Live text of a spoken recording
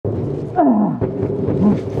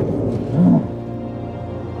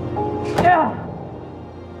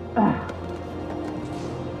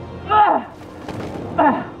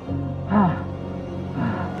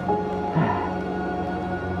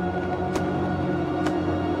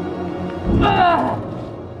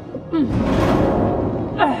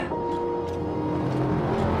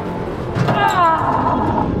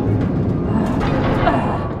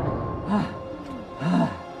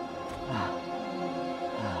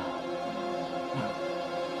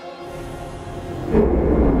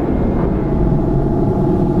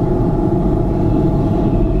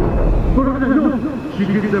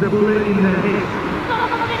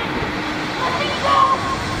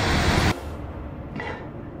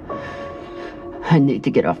I need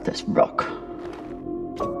to get off this rock.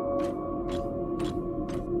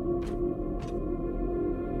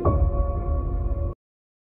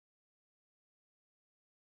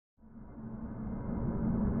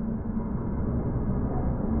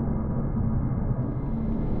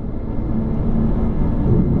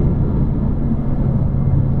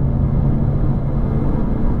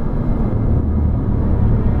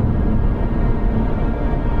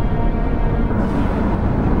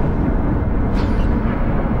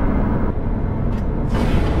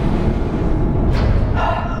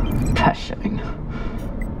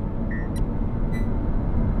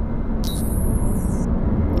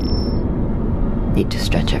 Need to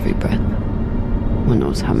stretch every breath. Who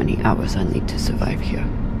knows how many hours I need to survive here.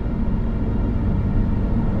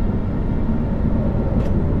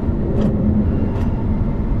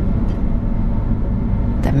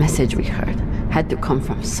 The message we heard had to come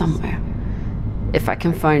from somewhere. If I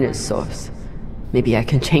can find its source, maybe I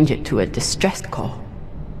can change it to a distress call.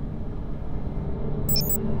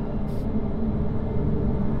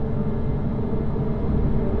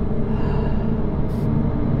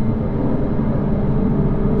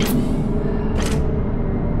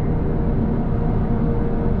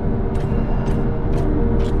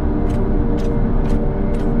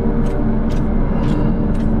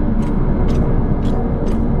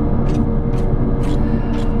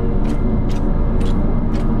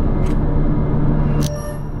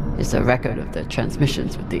 A record of their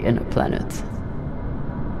transmissions with the inner planets.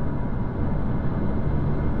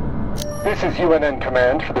 This is UNN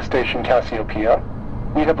Command for the station Cassiopeia.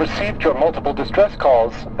 We have received your multiple distress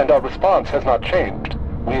calls, and our response has not changed.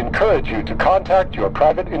 We encourage you to contact your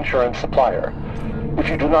private insurance supplier. If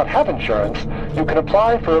you do not have insurance, you can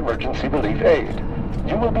apply for emergency relief aid.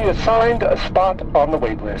 You will be assigned a spot on the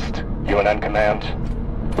wait list. UNN Command,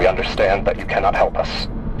 we understand that you cannot help us.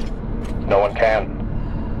 No one can.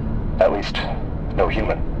 At least, no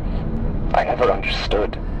human. I never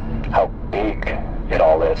understood how big it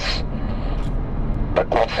all is. But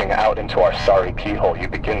glancing out into our sorry keyhole, you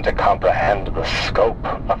begin to comprehend the scope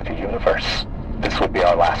of the universe. This would be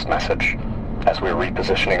our last message, as we're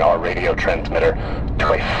repositioning our radio transmitter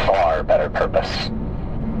to a far better purpose.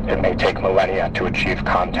 It may take millennia to achieve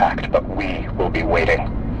contact, but we will be waiting.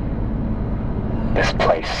 This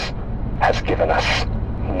place has given us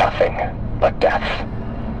nothing but death.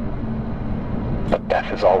 But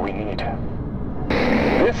death is all we need.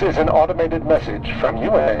 This is an automated message from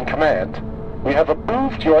UNN Command. We have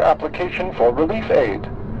approved your application for relief aid.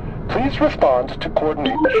 Please respond to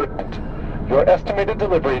coordinate the shipment. Your estimated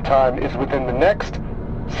delivery time is within the next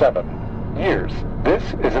 7 years. This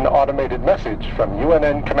is an automated message from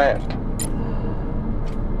UNN Command.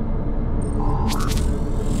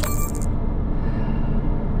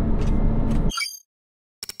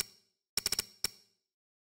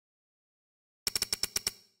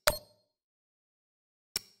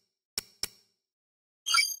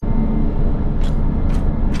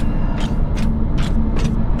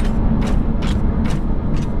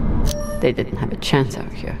 They didn't have a chance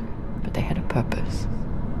out here, but they had a purpose.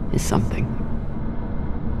 Is something.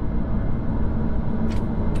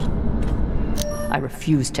 I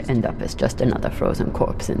refuse to end up as just another frozen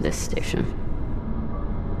corpse in this station.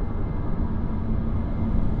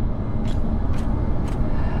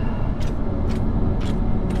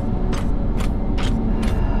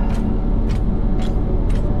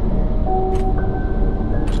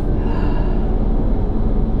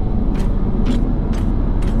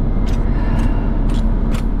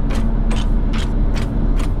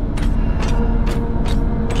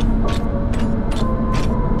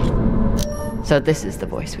 So this is the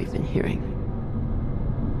voice we've been hearing.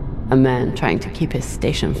 A man trying to keep his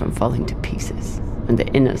station from falling to pieces, and the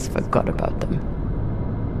Inners forgot about them.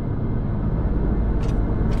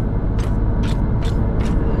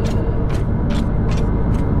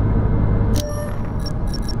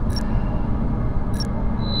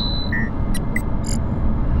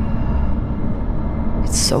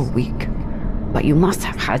 so weak. But you must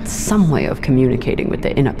have had some way of communicating with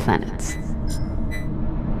the inner planets.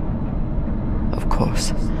 Of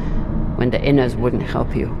course, when the inners wouldn't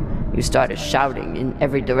help you, you started shouting in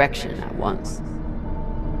every direction at once.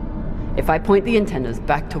 If I point the antennas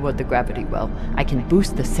back toward the gravity well, I can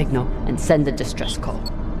boost the signal and send a distress call.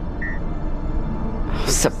 Oh,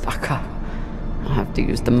 Sabaka. I'll have to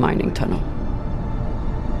use the mining tunnel.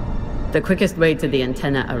 The quickest way to the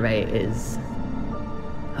antenna array is...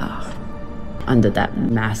 under that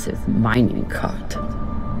massive mining cart.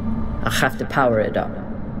 I'll have to power it up.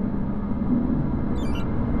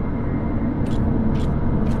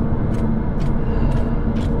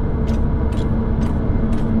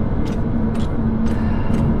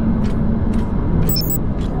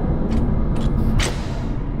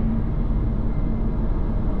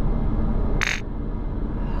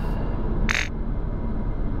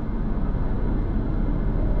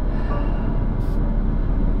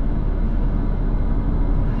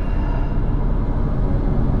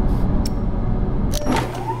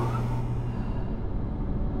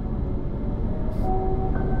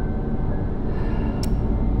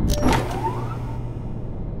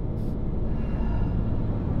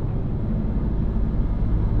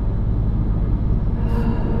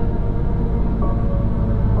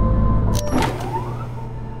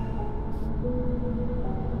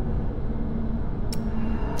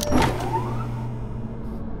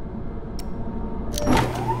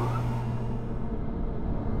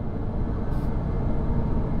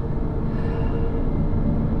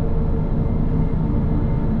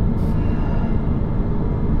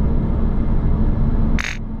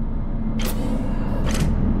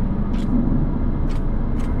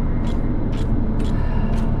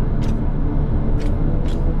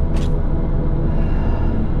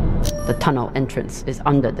 The tunnel entrance is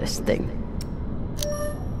under this thing.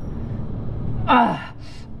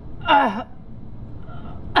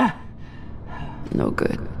 No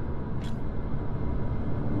good.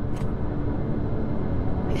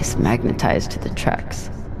 It's magnetized to the tracks,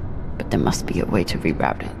 but there must be a way to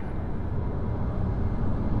reroute it.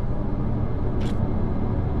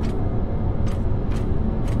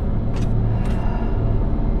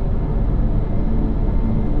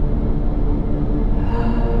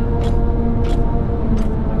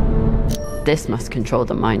 This must control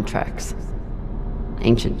the mine tracks.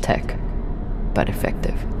 Ancient tech, but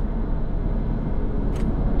effective.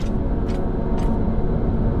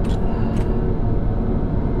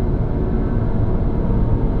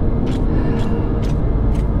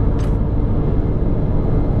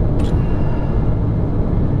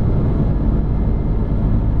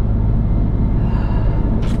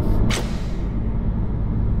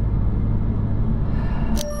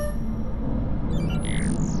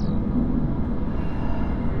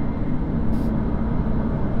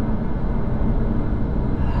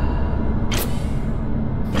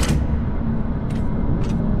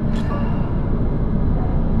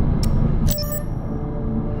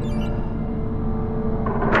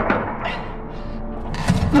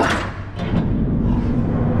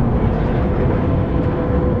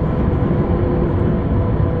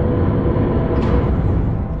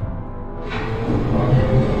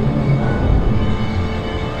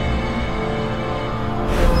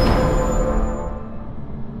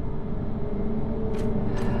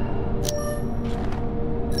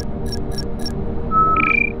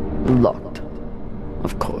 Locked.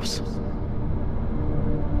 Of course.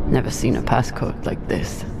 Never seen a passcode like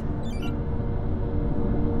this.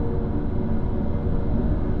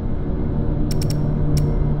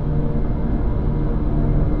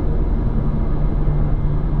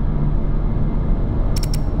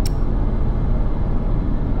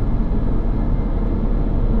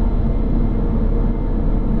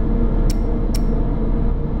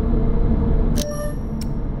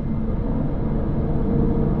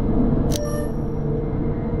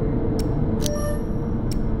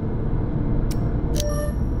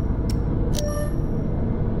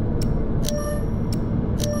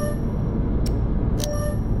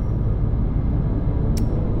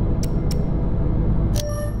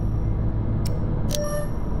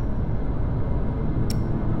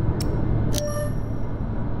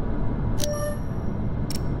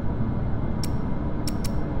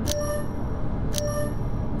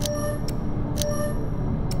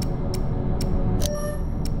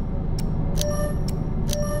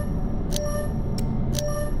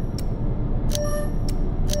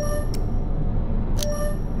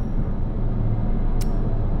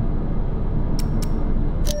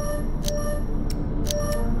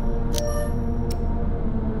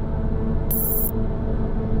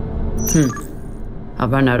 I'll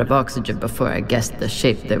run out of oxygen before I guess the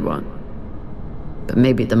shape they want. But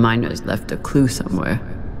maybe the miners left a clue somewhere.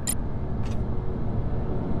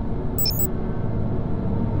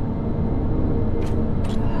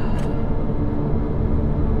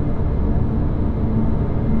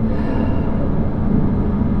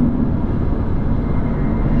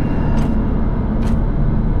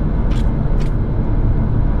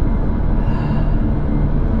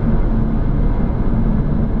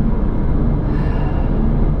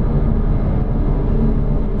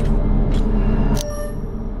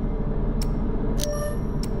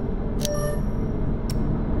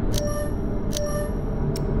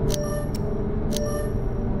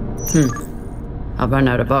 I'll run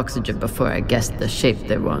out of oxygen before I guess the shape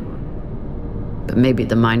they want. But maybe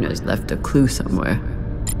the miners left a clue somewhere.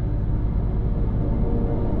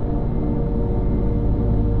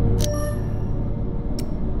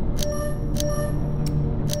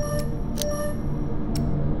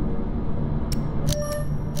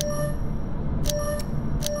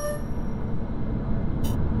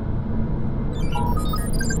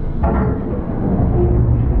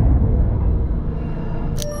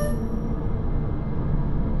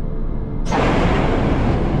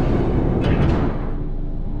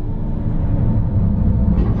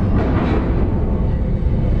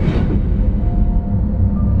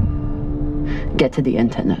 Get to the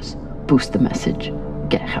antennas, boost the message,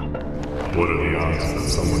 get help. What are the odds that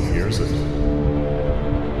someone hears it?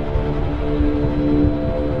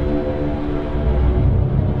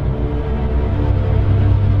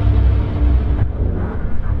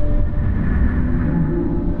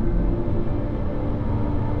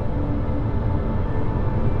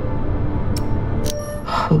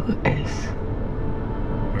 Who is?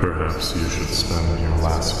 Perhaps you should spend your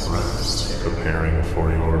last breaths preparing for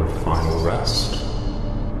your final rest.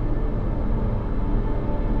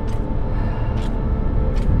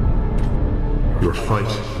 Your fight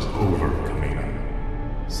is over, Kamina.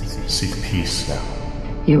 Seek peace now.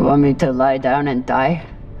 You want me to lie down and die?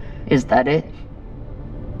 Is that it?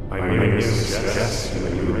 I merely suggest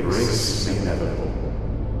that you embrace the inevitable.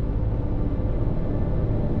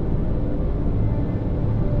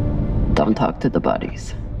 Don't talk to the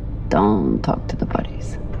bodies. Don't talk to the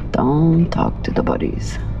bodies. Don't talk to the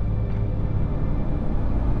bodies.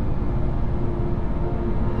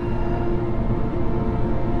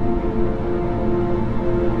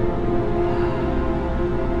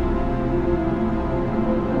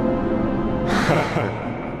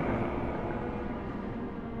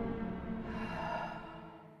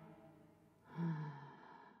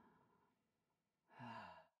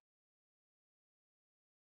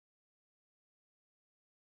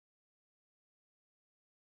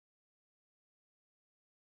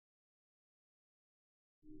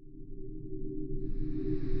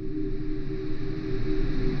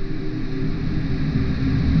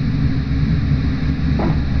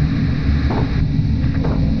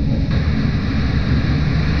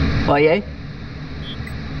 Oye?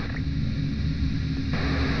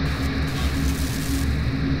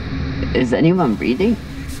 Is anyone reading?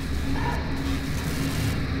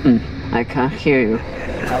 I can't hear you.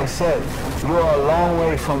 I said, you are a long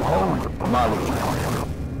way from home, Molly.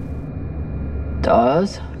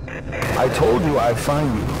 Dawes? I told you I'd find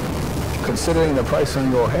you, considering the price on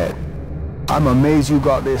your head. I'm amazed you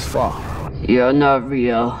got this far. You're not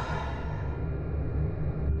real.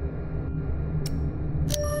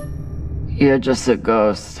 You're just a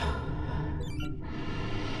ghost.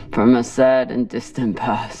 From a sad and distant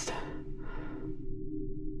past.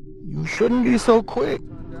 You shouldn't be so quick.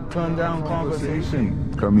 Turn down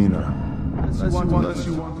conversation, Carmina. Unless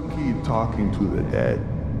you want to keep talking to the dead.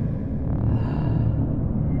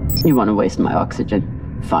 You want to waste my oxygen?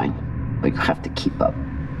 Fine, but you have to keep up.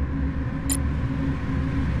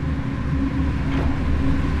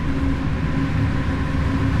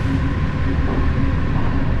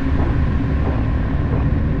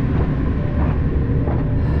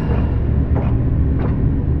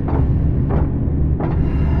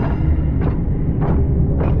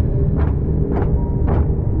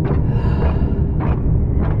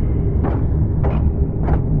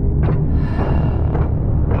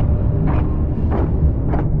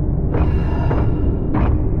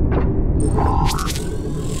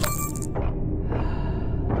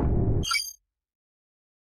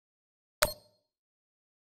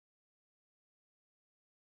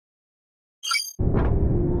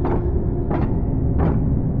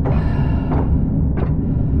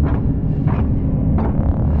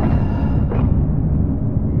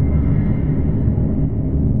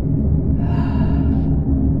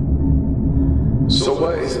 So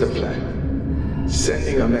what is the plan?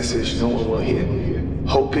 Sending a message no one will hear?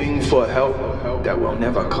 hoping for help that will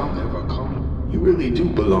never come. You really do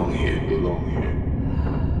belong here.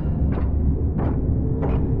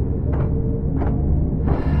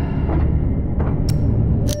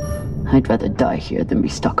 I'd rather die here than be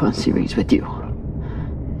stuck on Series with you.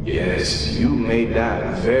 Yes, you made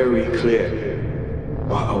that very clear.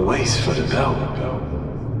 What a waste for the belt.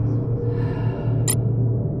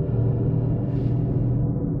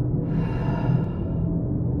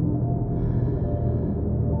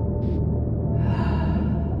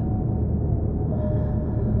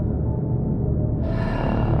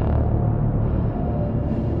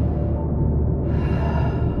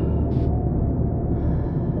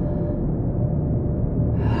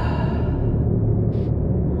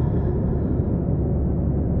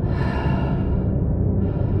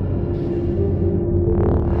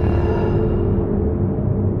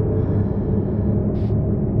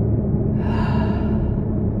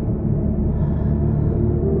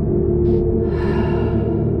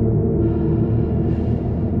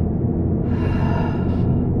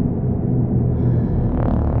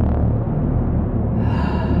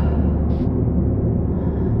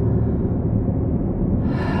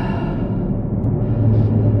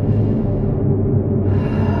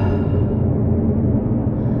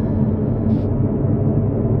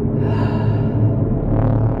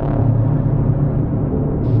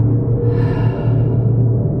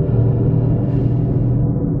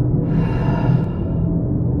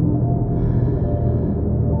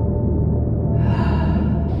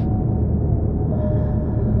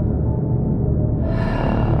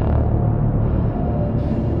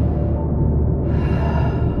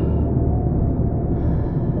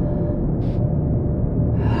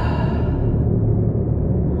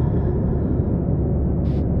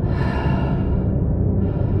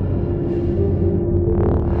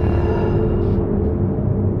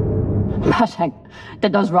 Gosh,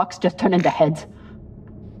 did those rocks just turn into heads?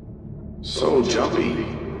 So jumpy.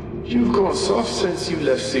 You've gone soft since you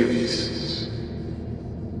left Series.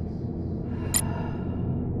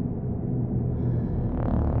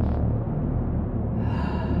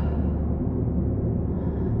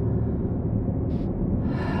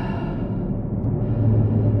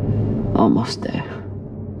 Almost there.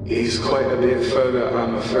 He's quite a bit further,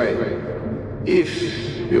 I'm afraid.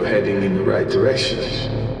 If you're heading in the right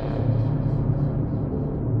direction.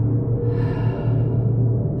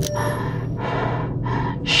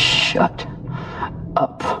 Shut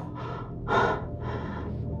up.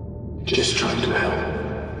 Just trying to help.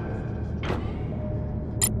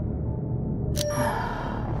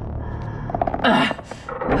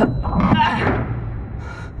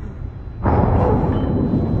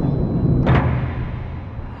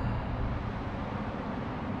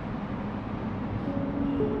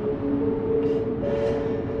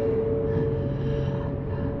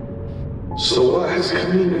 So what has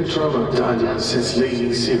Camino Drama done since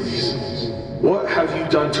leaving Series? What have you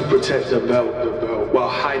done to protect the belt while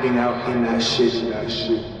hiding out in that shit?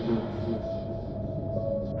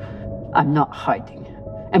 I'm not hiding.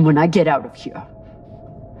 And when I get out of here...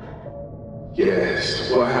 Yes,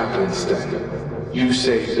 what happens then? You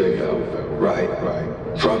saved the belt, right?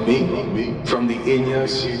 From me? From the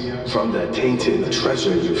Inyas? From the tainted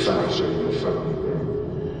treasure you found?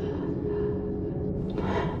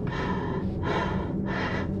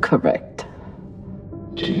 Correct.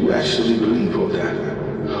 Do you actually believe all that?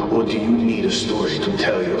 Or do you need a story to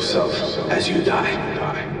tell yourself as you die?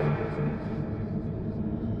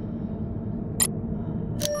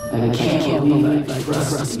 I can't believe I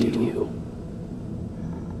trusted you.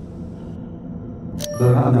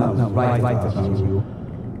 But I'm not right about you.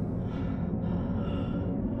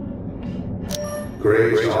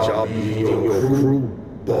 Great job leading your crew,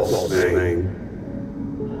 boss man.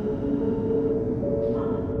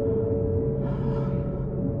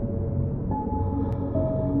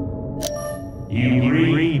 You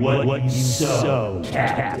reap what you sow,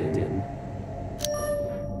 Captain.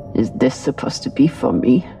 Is this supposed to be for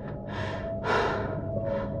me?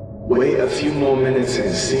 Wait a few more minutes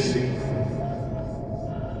and see.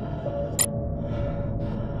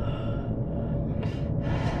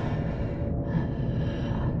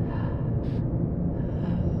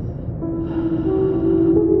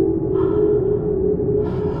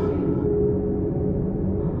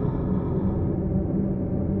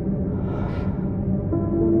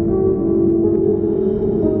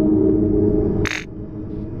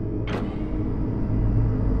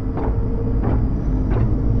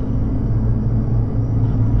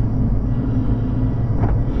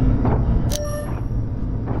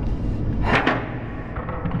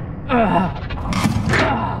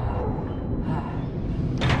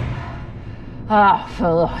 Ah,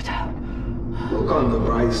 Lord. Look on the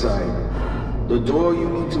bright side. The door you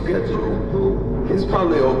need to get through is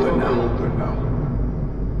probably open now.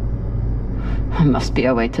 There must be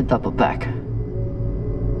a way to double back.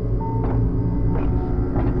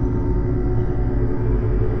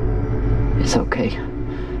 It's okay.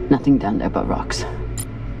 Nothing down there but rocks.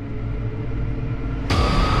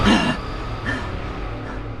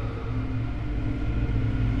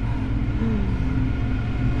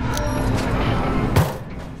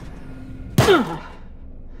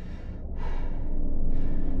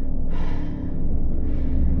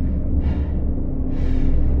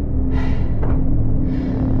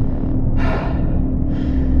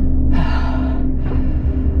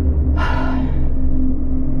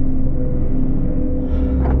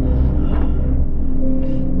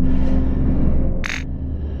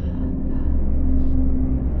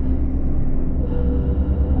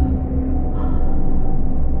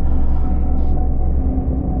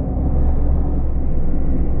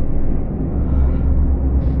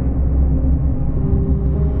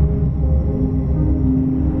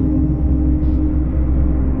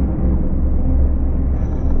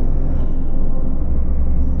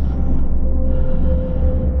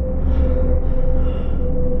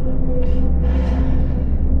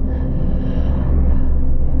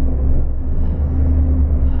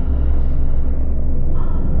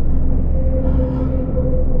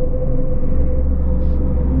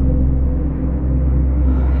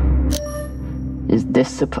 Is this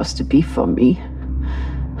supposed to be for me?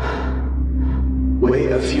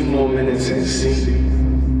 Wait a few more minutes and see.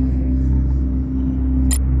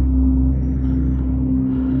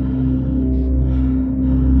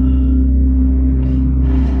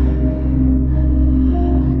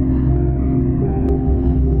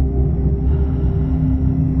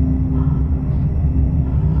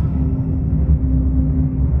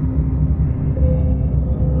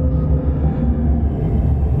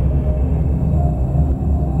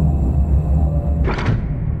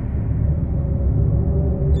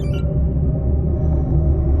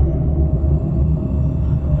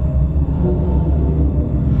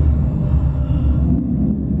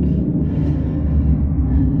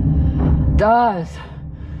 Does.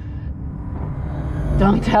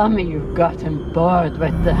 Don't tell me you've gotten bored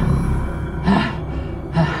with the...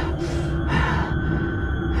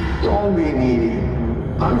 Don't be needy.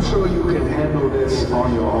 I'm sure you can handle this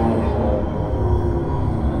on your own.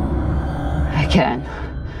 I can.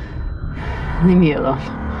 Leave me alone.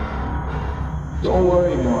 Don't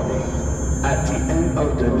worry, Marty. At the end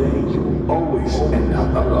of the day, you always end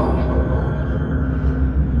up alone.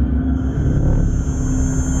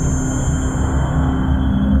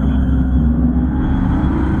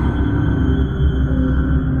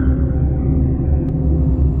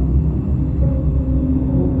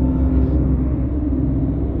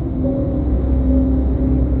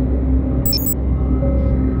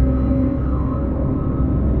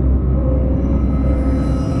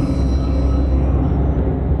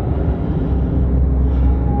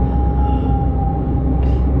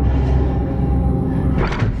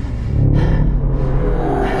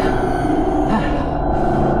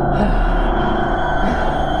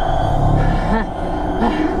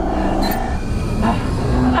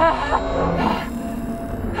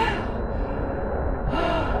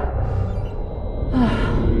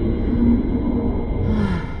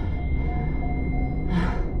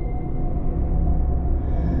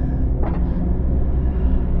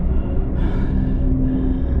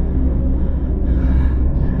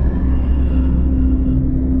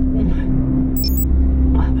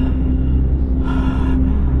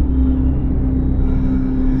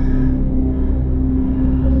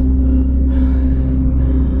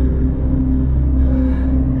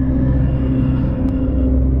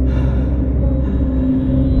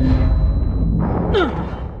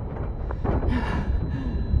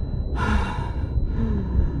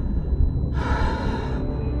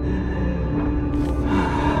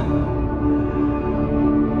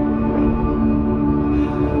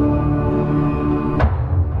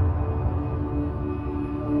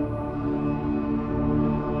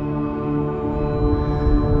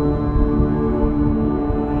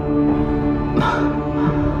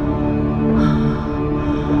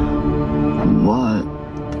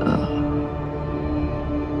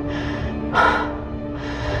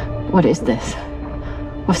 What is this?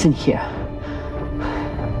 What's in here?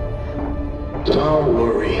 Don't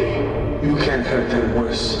worry. You can't hurt them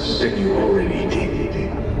worse than you already did.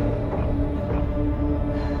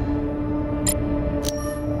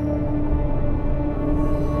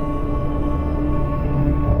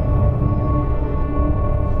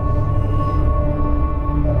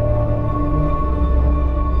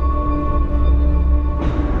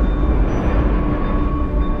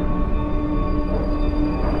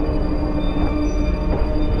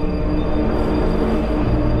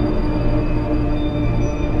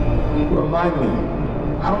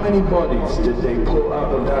 many bodies did they pull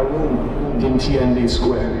out of that room in TND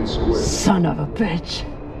Square? Son of a bitch.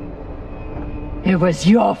 It was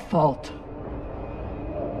your fault.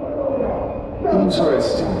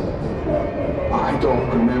 Interesting. I don't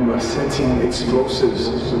remember setting explosives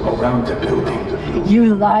around the building.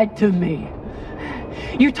 You lied to me.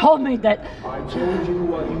 You told me that... I told you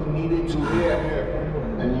what you needed to hear.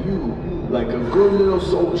 And you, like a good little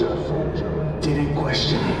soldier, didn't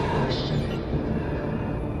question it.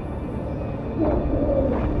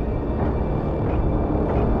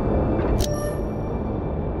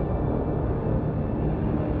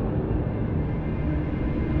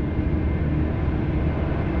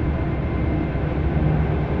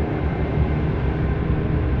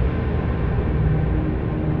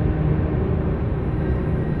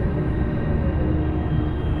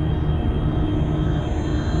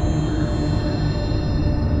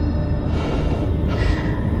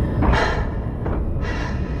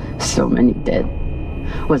 So many dead.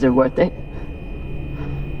 Was it worth it?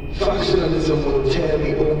 Factionalism will tear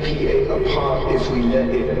the OPA apart if we let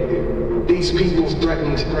it. These people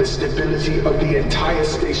threatened the stability of the entire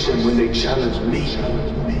station when they challenged me.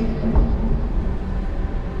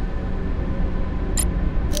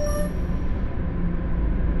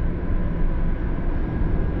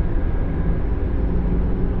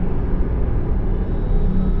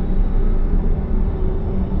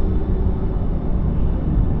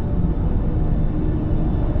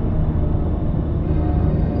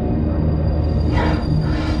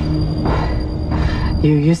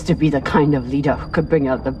 You used to be the kind of leader who could bring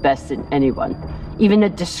out the best in anyone, even a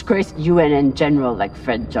disgraced UNN general like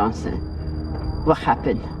Fred Johnson. What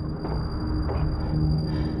happened?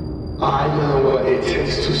 I know what it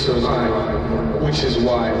takes to survive, which is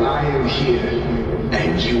why I am here,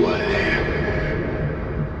 and you are there.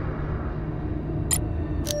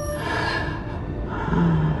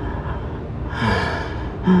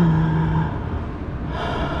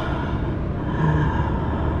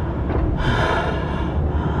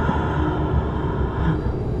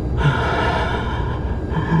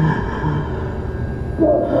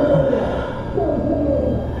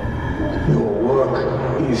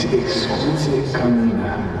 Exquisite,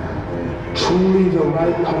 Kamina. Truly the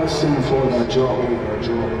right person for the job.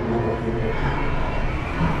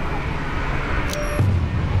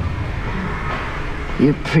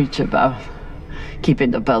 You preach about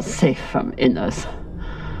keeping the bell safe from inners.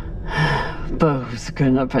 But who's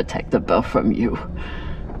gonna protect the bell from you?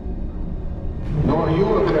 Nor you,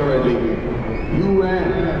 apparently. You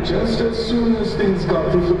ran just as soon as things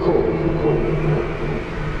got difficult.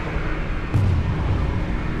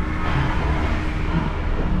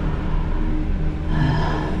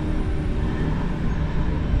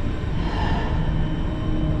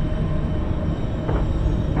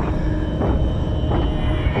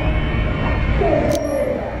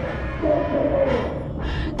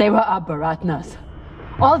 They were our Baratnas.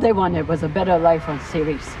 All they wanted was a better life on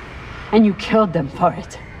Ceres. And you killed them for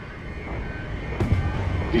it.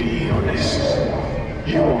 Be honest.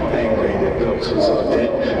 You are angry that Belters are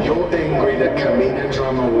dead. You're angry that Kamina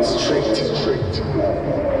drama was tricked.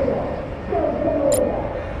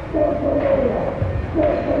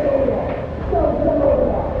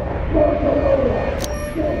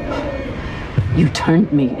 You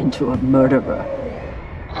turned me into a murderer.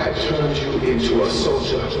 I turned you into a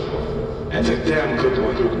soldier, and a damn good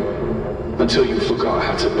one, until you forgot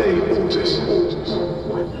how to obey orders.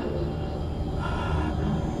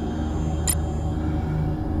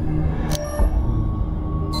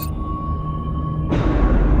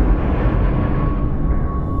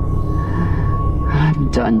 I'm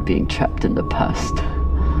done being trapped in the past.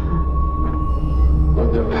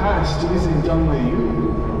 But the past isn't done with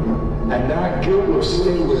you, and that guilt will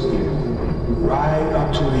stay with you. Right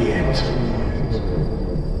up to the end.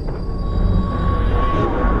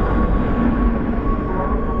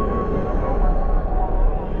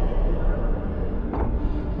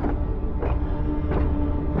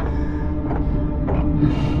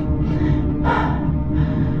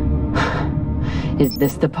 Is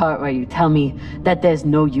this the part where you tell me that there's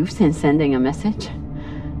no use in sending a message?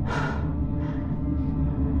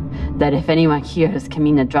 That if anyone hears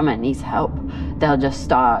Kamina Drummer needs help, they'll just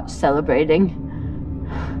start celebrating?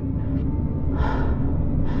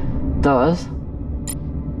 Those?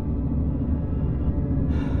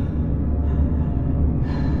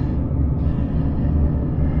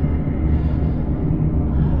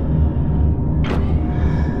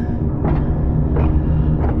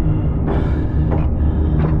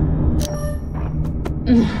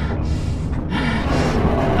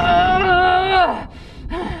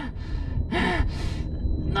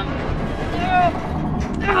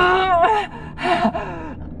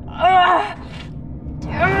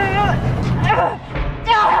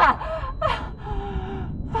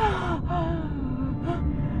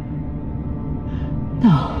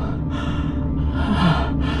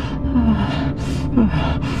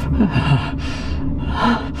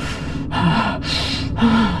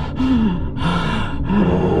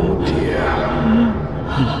 Oh dear.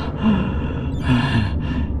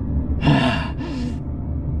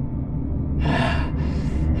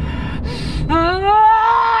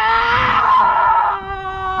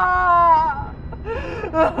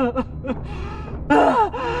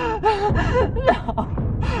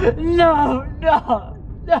 No.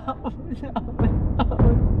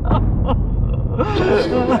 Don't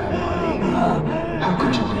feel bad, honey. How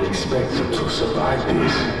could you be expected to survive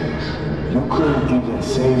this? You couldn't even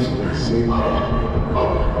save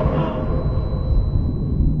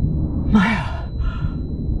Maya.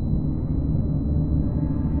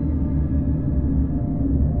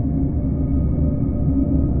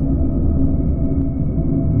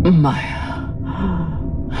 Maya.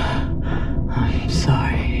 I'm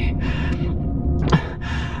sorry.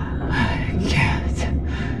 I can't.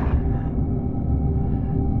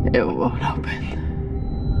 It won't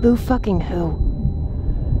open. Boo fucking who?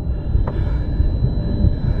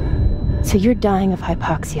 So you're dying of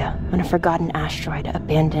hypoxia on a forgotten asteroid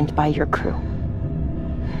abandoned by your crew.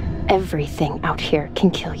 Everything out here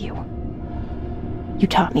can kill you. You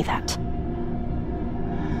taught me that.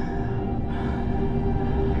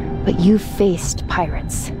 But you faced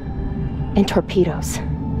pirates and torpedoes.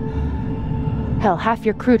 Hell, half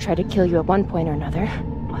your crew tried to kill you at one point or another.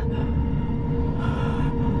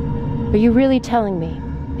 Are you really telling me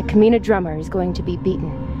that Kamina Drummer is going to be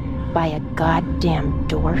beaten by a goddamn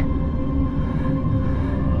door?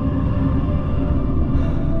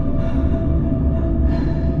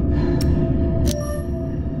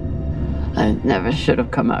 I never should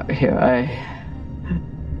have come out here.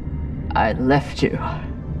 I left you.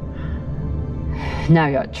 Now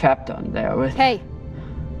you're trapped on there with... Hey,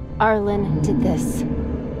 Arlen did this.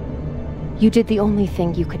 You did the only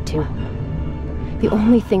thing you could do. The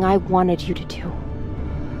only thing I wanted you to do.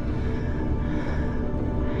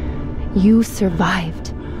 You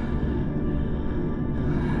survived.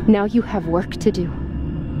 Now you have work to do.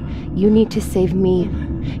 You need to save me,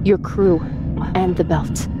 your crew, and the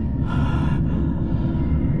belt.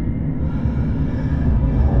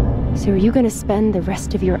 So are you gonna spend the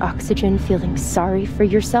rest of your oxygen feeling sorry for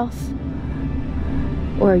yourself?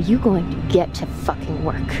 Or are you going to get to fucking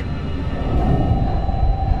work?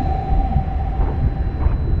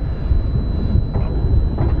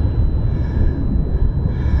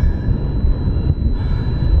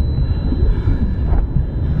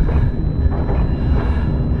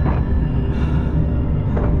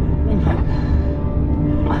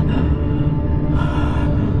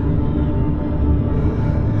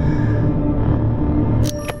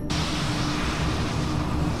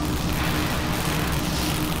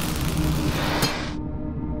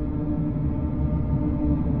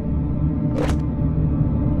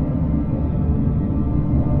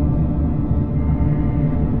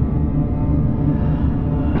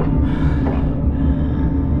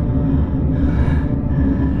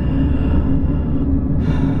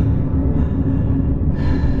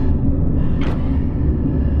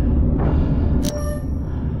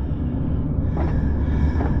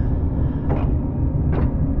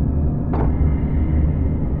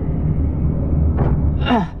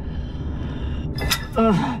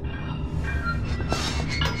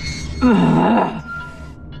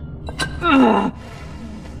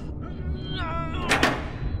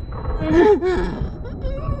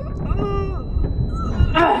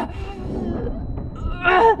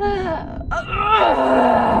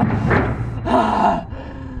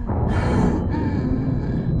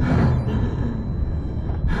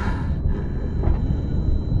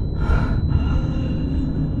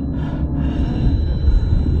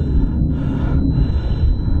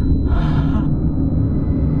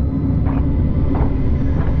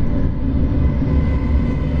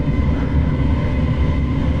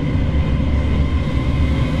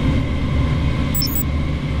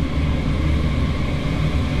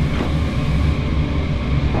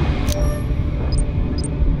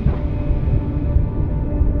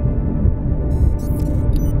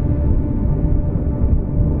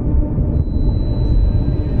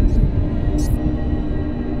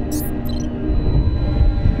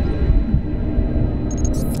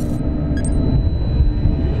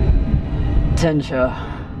 Tensha,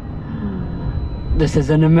 this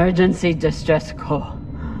is an emergency distress call.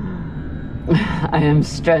 I am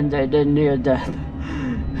stranded and near death.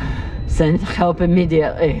 Send help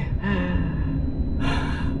immediately.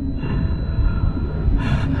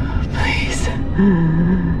 Please,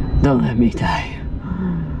 don't let me die.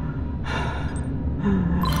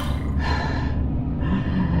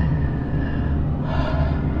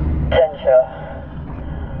 Tensha,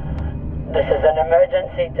 This is an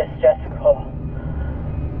emergency distress call.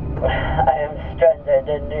 I am stranded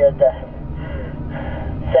and near death.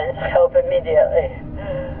 Send help immediately.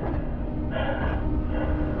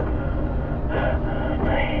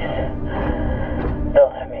 Please,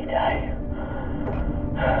 don't let me die.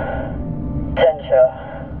 Tensho,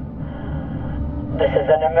 this is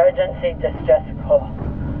an emergency distress call.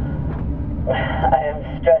 I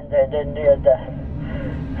am stranded and near death.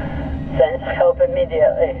 Send help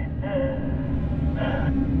immediately.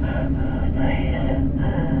 Please,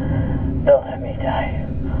 don't let me die.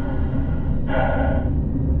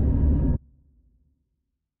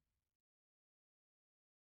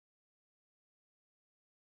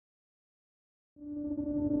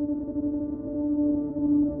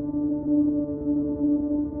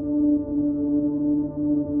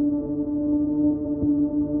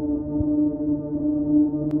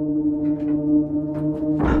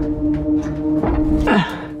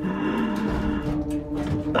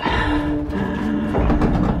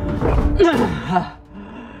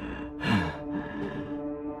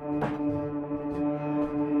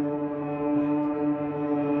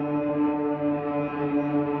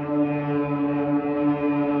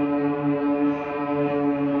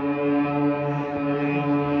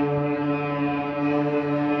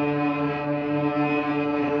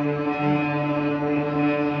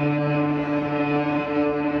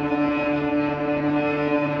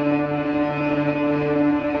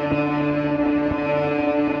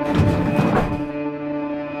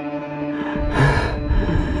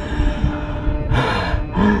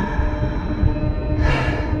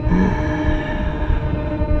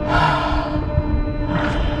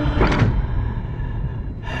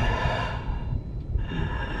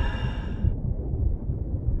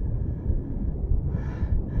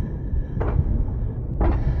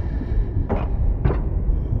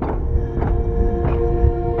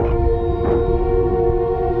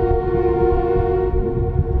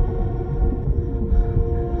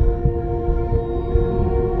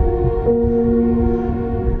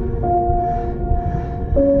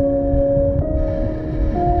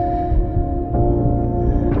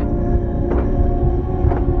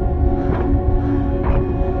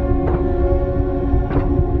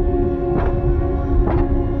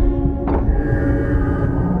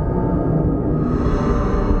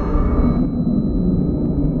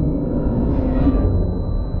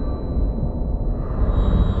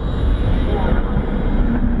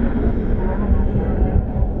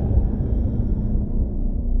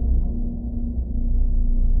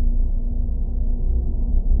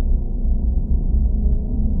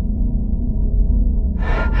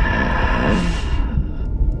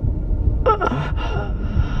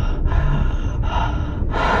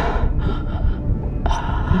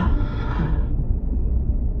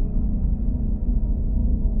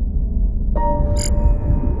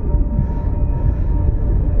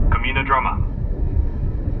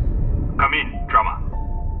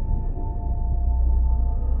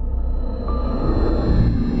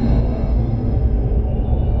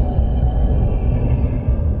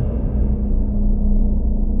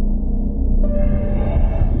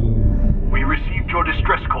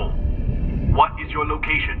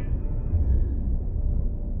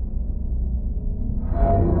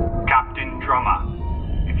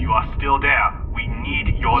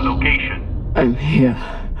 I'm here.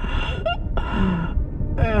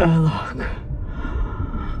 Airlock.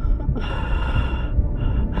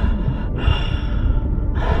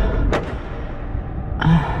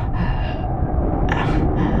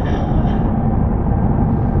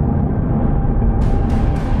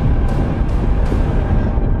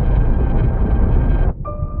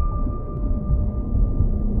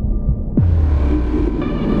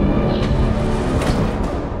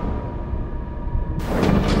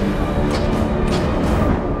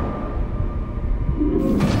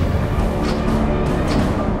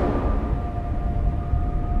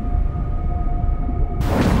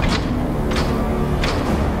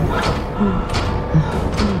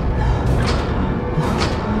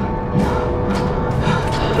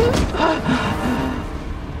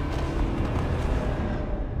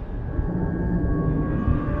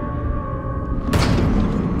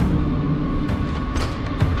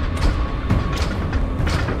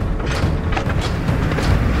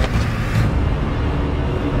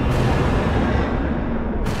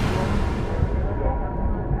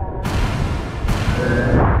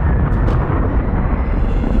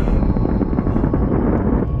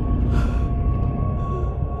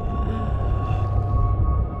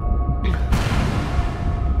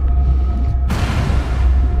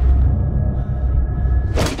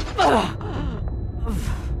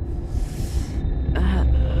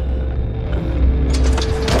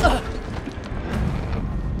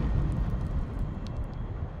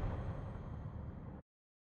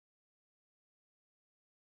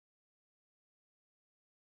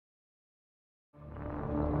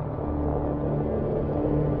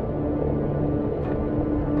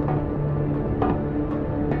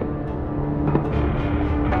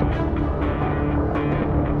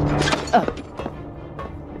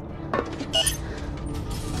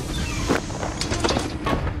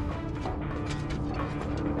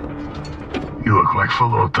 You look like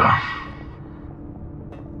Falota.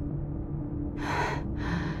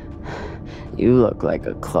 You look like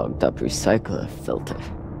a clogged up recycler filter.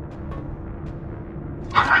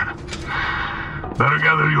 Better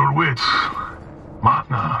gather your wits.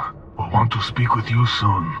 Matna will want to speak with you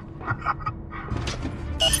soon.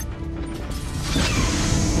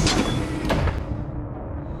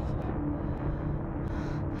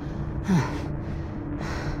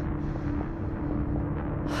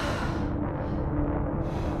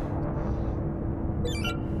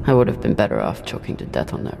 I would have been better off choking to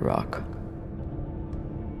death on that rock.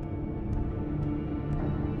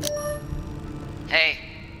 Hey.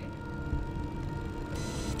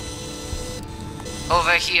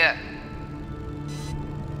 Over here.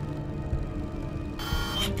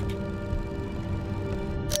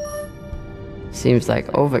 Seems like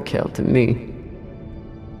overkill to me.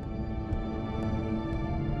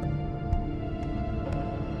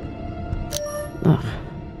 Ugh.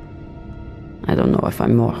 I don't know if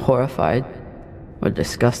I'm more horrified or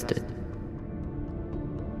disgusted.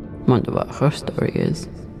 Wonder what her story is.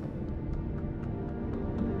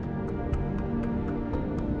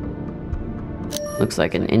 Looks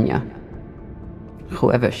like an Inya.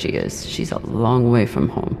 Whoever she is, she's a long way from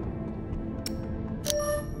home.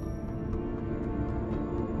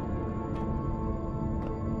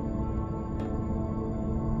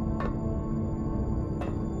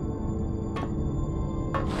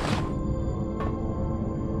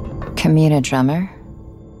 Kamina drummer?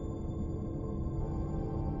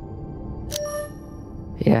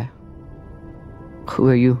 Yeah. Who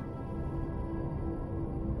are you?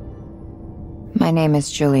 My name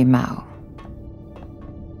is Julie Mao.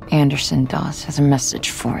 Anderson Dawes has a message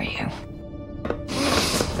for you.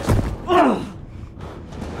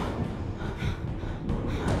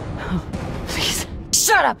 Please.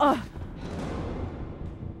 Shut up!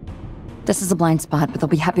 This is a blind spot, but they'll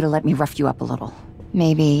be happy to let me rough you up a little.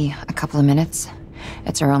 Maybe a couple of minutes.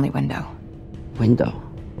 It's our only window. Window?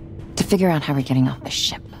 To figure out how we're getting off the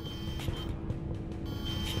ship.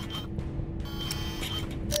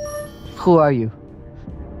 Who are you?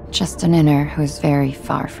 Just an inner who's very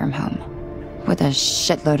far from home. With a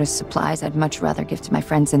shitload of supplies I'd much rather give to my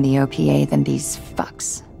friends in the OPA than these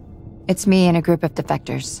fucks. It's me and a group of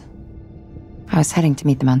defectors. I was heading to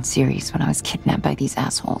meet them on Ceres when I was kidnapped by these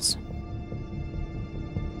assholes.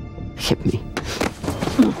 Hit me.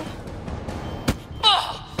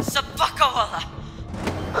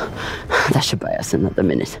 That should buy us another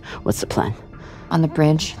minute. What's the plan? On the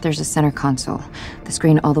bridge, there's a center console. The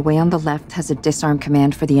screen all the way on the left has a disarm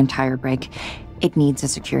command for the entire break. It needs a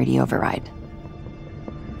security override.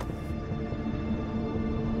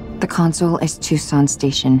 The console is Tucson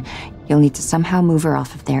Station. You'll need to somehow move her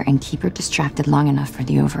off of there and keep her distracted long enough for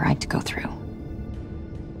the override to go through.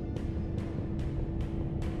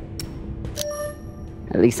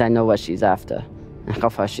 At least I know what she's after, and how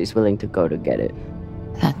far she's willing to go to get it.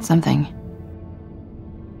 That's something.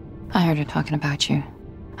 I heard her talking about you,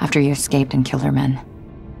 after you escaped and killed her men.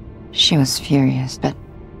 She was furious, but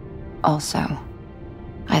also,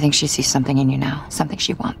 I think she sees something in you now, something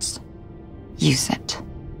she wants. Use it.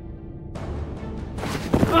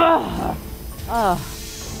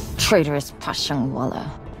 Traitorous Pashangwala.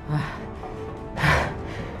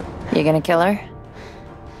 You gonna kill her?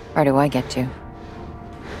 Or do I get to?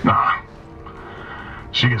 Nah.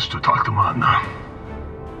 She gets to talk to Matna.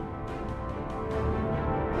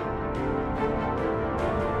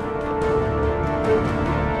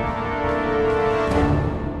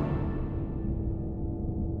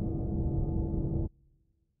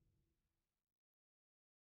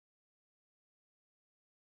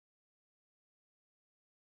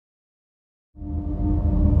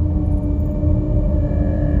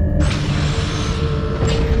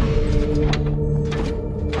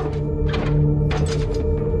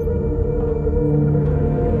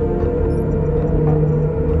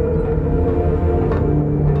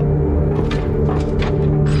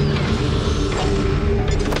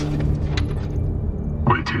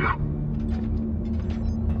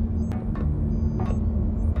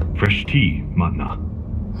 Fresh tea, Matna.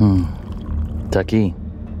 Taki.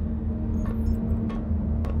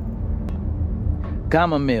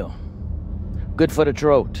 Chamomile. Good for the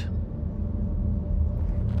throat.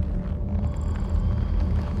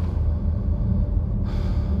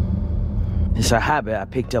 It's a habit I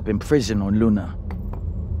picked up in prison on Luna.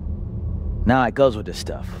 Now I guzzle the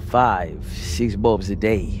stuff. 5, 6 bulbs a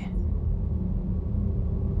day.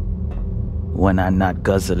 When I'm not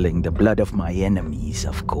guzzling the blood of my enemies,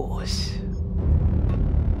 of course.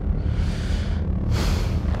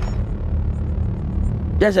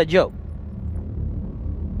 There's a joke.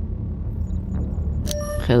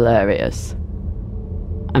 Hilarious.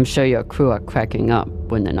 I'm sure your crew are cracking up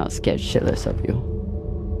when they're not scared shitless of you.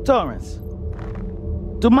 Torrance,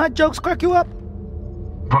 do my jokes crack you up?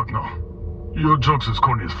 Fuck no. Your jokes is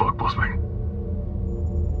corny as fuck, boss man.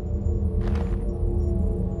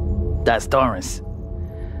 That's Torrance.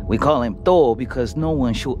 We call him Thor because no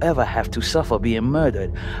one should ever have to suffer being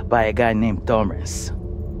murdered by a guy named Torrance.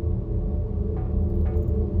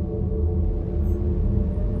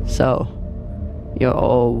 So, you're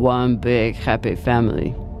all one big happy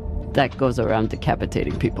family that goes around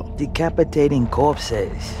decapitating people. Decapitating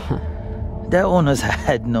corpses. Their owners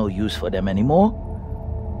had no use for them anymore.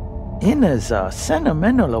 Inners are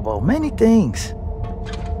sentimental about many things.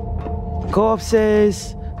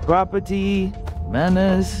 Corpses, property,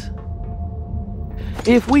 manners.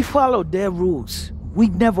 If we followed their rules,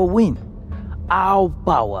 we'd never win. Our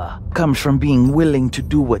power comes from being willing to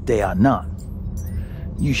do what they are not.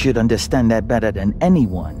 You should understand that better than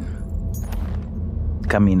anyone.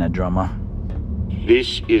 Kamina Drama.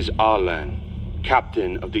 This is Arlan,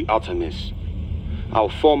 captain of the Artemis. Our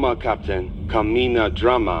former captain, Kamina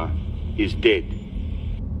Drama, is dead.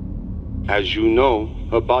 As you know,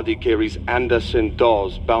 her body carries Anderson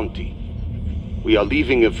Dawes' bounty. We are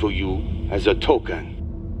leaving it for you as a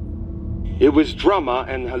token. It was Drama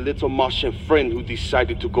and her little Martian friend who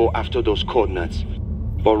decided to go after those coordinates.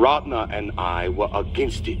 But Ratna and I were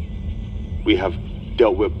against it. We have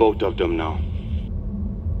dealt with both of them now.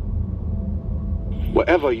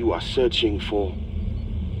 Whatever you are searching for,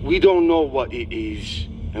 we don't know what it is,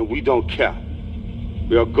 and we don't care.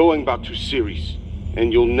 We are going back to Ceres,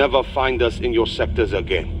 and you'll never find us in your sectors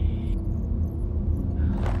again.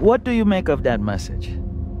 What do you make of that message?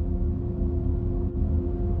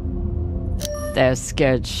 They're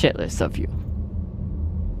scared shitless of you.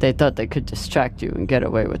 They thought they could distract you and get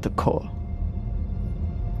away with the core.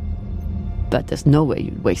 But there's no way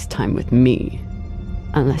you'd waste time with me,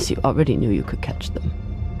 unless you already knew you could catch them.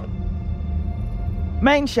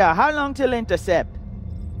 Mensha, how long till intercept?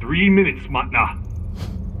 3 minutes, Matna.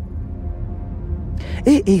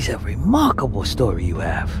 It is a remarkable story you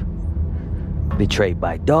have. Betrayed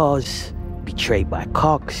by Dawes, betrayed by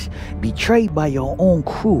Cox, betrayed by your own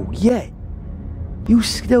crew, yet you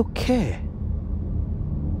still care.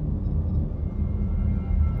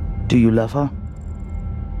 Do you love her?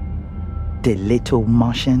 The little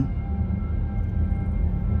Martian?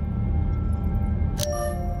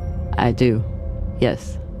 I do,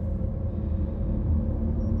 yes.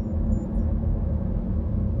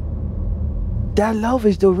 That love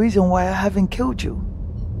is the reason why I haven't killed you.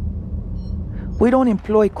 We don't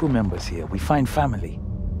employ crew members here, we find family.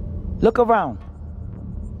 Look around.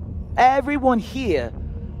 Everyone here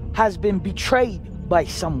has been betrayed by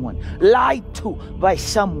someone, lied to by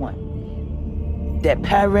someone. Their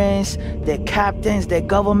parents, their captains, their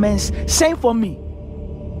governments, same for me.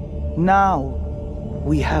 Now,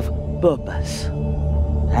 we have purpose.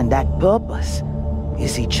 And that purpose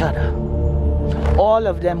is each other. All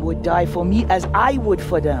of them would die for me as I would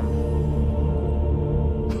for them.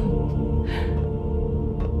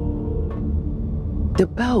 The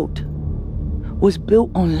belt was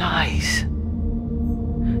built on lies.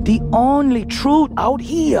 The only truth out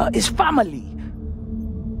here is family.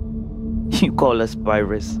 You call us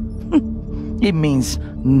pirates. It means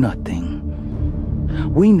nothing.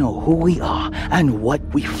 We know who we are and what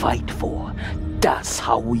we fight for. That's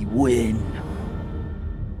how we win.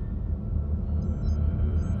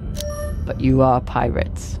 But you are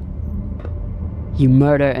pirates. You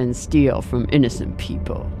murder and steal from innocent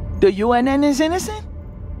people. The UNN is innocent?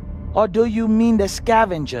 Or do you mean the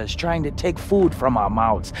scavengers trying to take food from our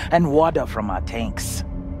mouths and water from our tanks?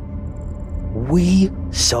 We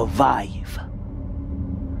survive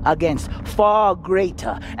against far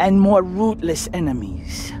greater and more ruthless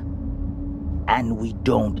enemies. And we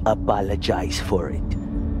don't apologize for it.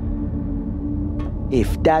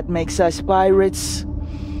 If that makes us pirates,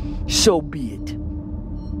 so be it.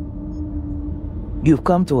 You've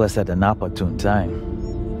come to us at an opportune time.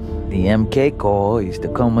 The MK core is the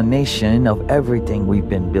culmination of everything we've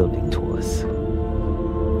been building towards.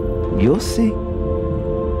 You'll see.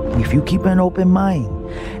 If you keep an open mind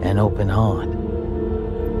and open heart,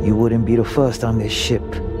 you wouldn't be the first on this ship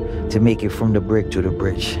to make it from the brig to the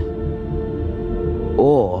bridge.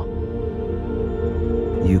 Or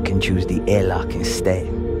you can choose the airlock instead.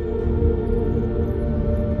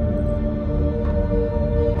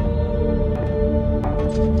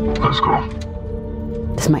 Let's go.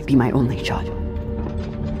 This might be my only shot.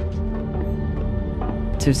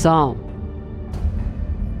 Toussaint.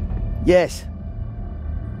 Yes.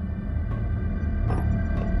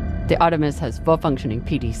 The Artemis has full functioning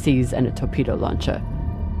PDCs and a torpedo launcher.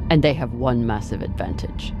 And they have one massive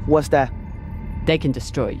advantage. What's that? They can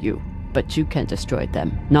destroy you, but you can't destroy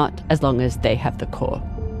them. Not as long as they have the core.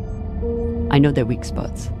 I know their weak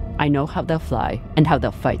spots. I know how they'll fly and how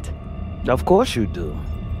they'll fight. Of course you do.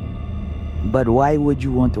 But why would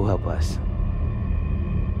you want to help us?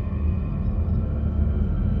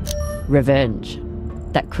 Revenge.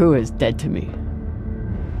 That crew is dead to me.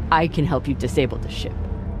 I can help you disable the ship.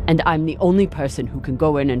 And I'm the only person who can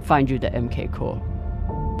go in and find you the MK core.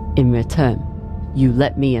 In return, you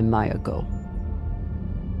let me and Maya go.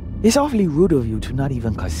 It's awfully rude of you to not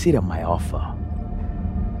even consider my offer.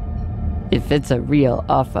 If it's a real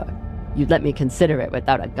offer, you'd let me consider it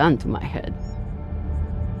without a gun to my head.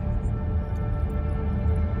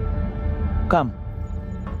 Come.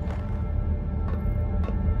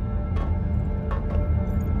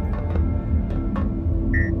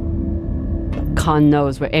 Khan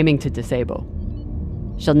knows we're aiming to disable.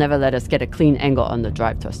 She'll never let us get a clean angle on the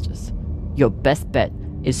drive thrusters. Your best bet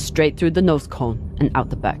is straight through the nose cone and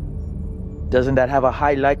out the back. Doesn't that have a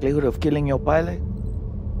high likelihood of killing your pilot?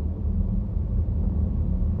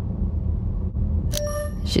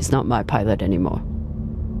 She's not my pilot anymore.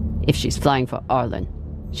 If she's flying for Arlen,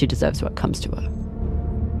 she deserves what comes to her.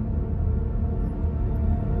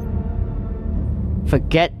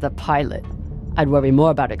 Forget the pilot. I'd worry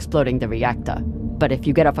more about exploding the reactor. But if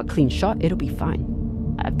you get off a clean shot, it'll be fine.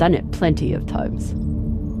 I've done it plenty of times.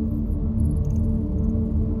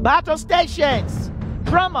 Battle stations!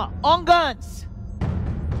 Drummer, on guns!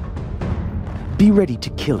 Be ready to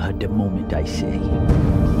kill her the moment I say.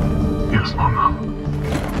 Yes, Mama.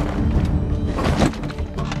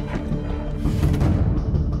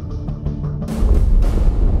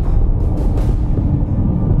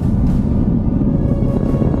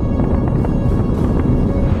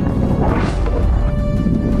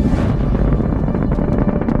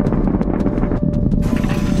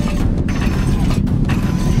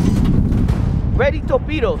 Ready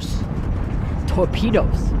torpedoes.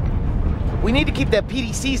 Torpedoes? We need to keep their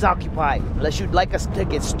PDCs occupied, unless you'd like us to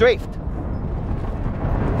get strafed.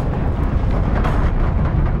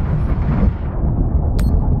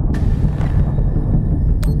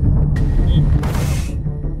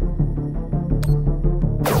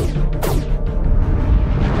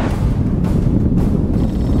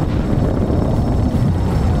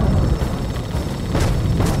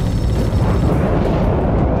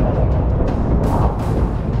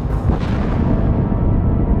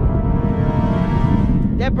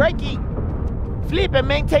 Flip and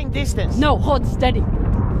maintain distance. No, hold steady.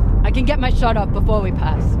 I can get my shot off before we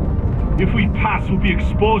pass. If we pass, we'll be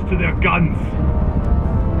exposed to their guns.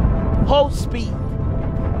 Hold speed.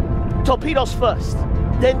 Torpedoes first,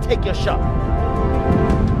 then take your shot.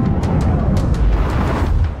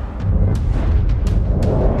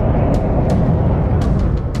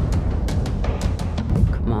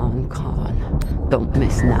 Come on, Khan. Don't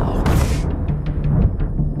miss now.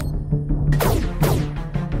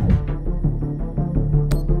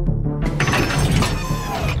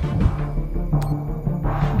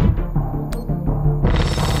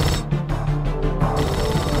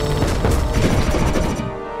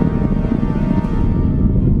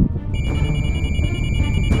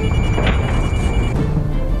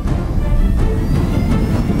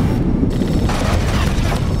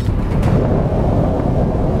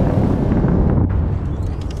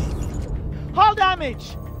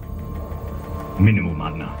 Minimal,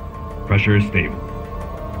 Matna. Pressure is stable.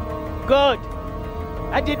 Good.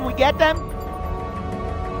 And didn't we get them?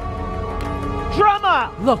 Drummer!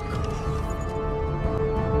 Look!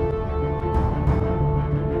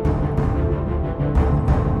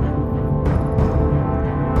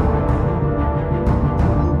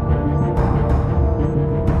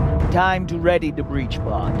 Time to ready the breach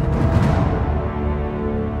pod.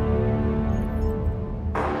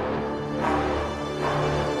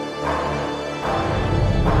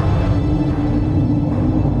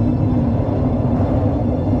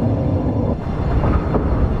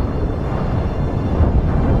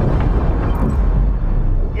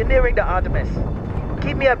 Nearing the Artemis.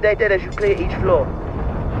 Keep me updated as you clear each floor.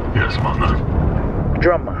 Yes, Mama.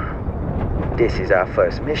 Drummer, this is our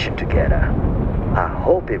first mission together. I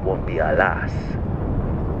hope it won't be our last.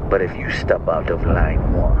 But if you step out of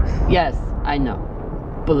line once... Yes, I know.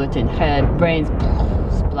 Bullet in head, brains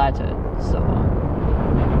splattered, so on.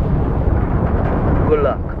 Good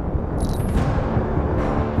luck.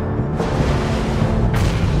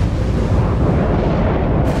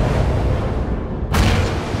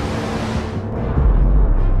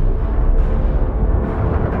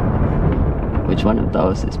 Which one of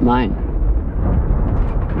those is mine?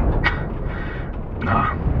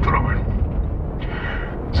 Nah, throw it.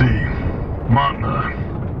 See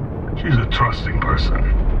person.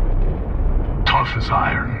 Tough as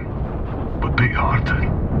iron, but big-hearted.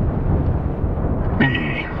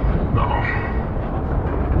 Me, though.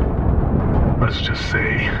 Let's just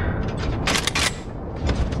say,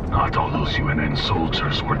 not all those UNN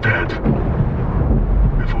soldiers were dead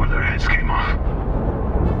before their heads came off.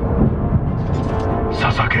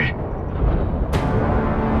 Sasake,